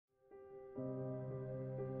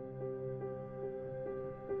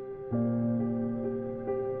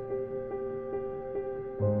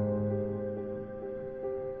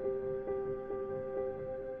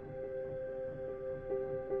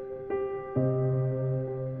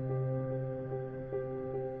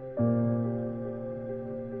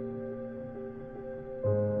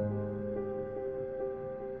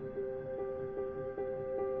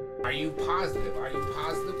you positive? Are you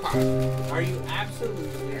positive? Are you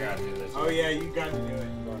absolutely? I gotta do this. Oh yeah, you got to do it.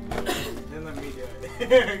 Then let me do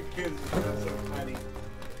it. Because it's so funny.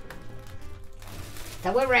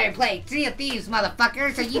 So we're ready to play Sea of Thieves,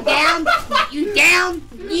 motherfuckers. Are you down? You down?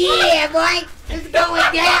 Yeah, boy. It's going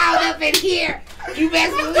down up in here. You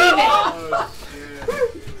best believe it.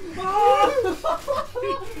 Oh,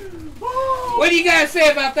 What do you gotta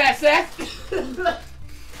say about that, Seth?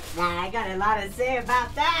 Nah, I got a lot to say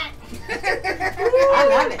about that. I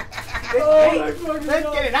love it. Let's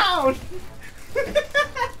get it on.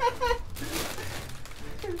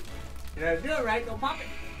 You gotta do it right. Go pop it.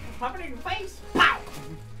 Pop it in your face. Pow.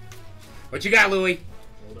 What you got, Louie?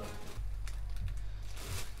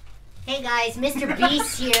 Hey guys, Mr.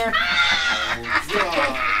 Beast here.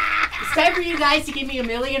 It's time for you guys to give me 1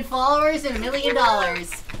 million followers and $1 million.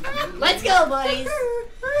 Let's go, buddies.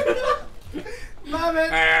 Love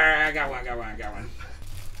it. I got one.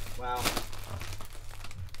 Wow.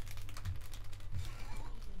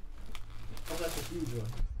 Oh, that's a huge one.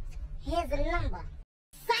 Here's the number.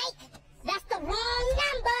 Psych! That's the wrong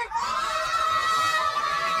number!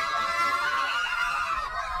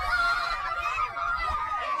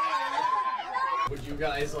 Would you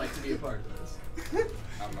guys like to be a part of this?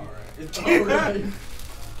 I'm alright. It's alright.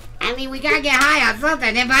 I mean, we gotta get high on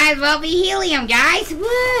something. It might as well be helium, guys.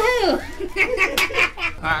 Woohoo!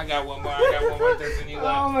 I got one more. There's a new one.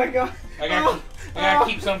 Oh my god. I gotta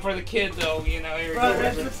keep some for the kids, though. You know, here we Bro, go.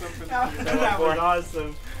 that was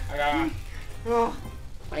awesome. I got one. Oh.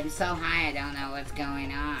 I'm so high, I don't know what's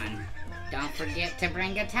going on. Don't forget to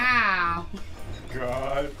bring a towel.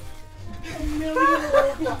 God. A million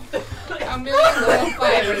little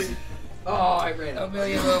fibers. Oh, I ran A out.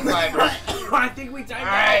 million little fibers. I think we timed out.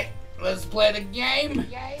 Alright, let's play the game.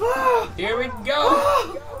 Here we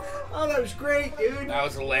go. Oh, that was great, dude. That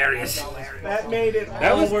was hilarious. That made it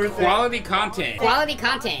That all was worth quality content. Quality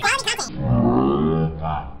content.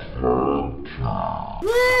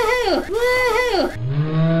 Woohoo! Woohoo!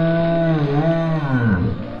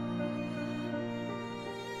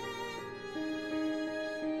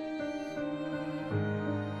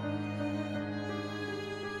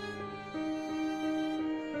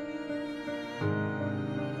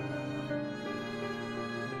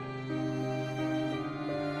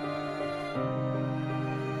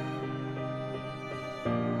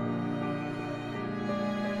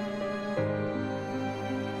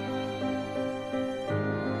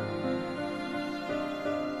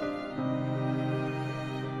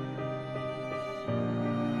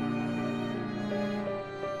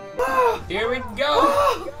 Here we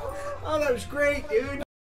go. Oh, that was great, dude.